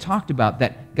things that we talked about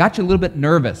that got you a little bit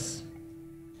nervous,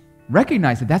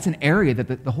 recognize that that's an area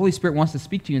that the Holy Spirit wants to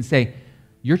speak to you and say,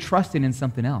 you're trusting in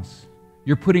something else.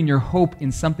 You're putting your hope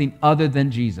in something other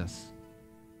than Jesus.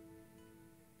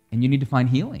 And you need to find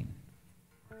healing.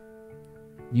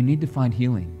 You need to find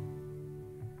healing.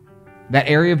 That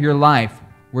area of your life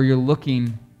where you're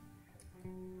looking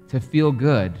to feel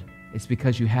good, it's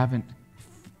because you haven't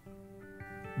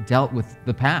dealt with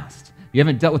the past. You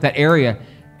haven't dealt with that area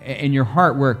in your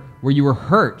heart where you were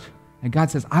hurt. And God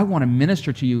says, I want to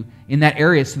minister to you in that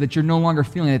area so that you're no longer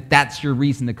feeling that that's your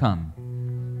reason to come.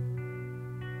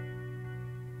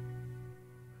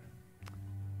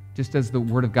 Just as the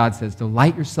Word of God says,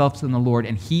 delight yourselves in the Lord,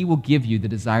 and he will give you the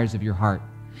desires of your heart.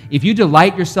 If you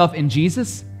delight yourself in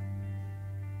Jesus,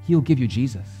 he'll give you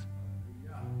Jesus.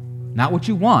 Not what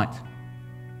you want.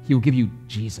 He will give you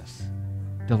Jesus.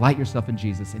 Delight yourself in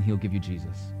Jesus, and he'll give you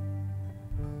Jesus.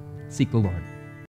 Seek the Lord.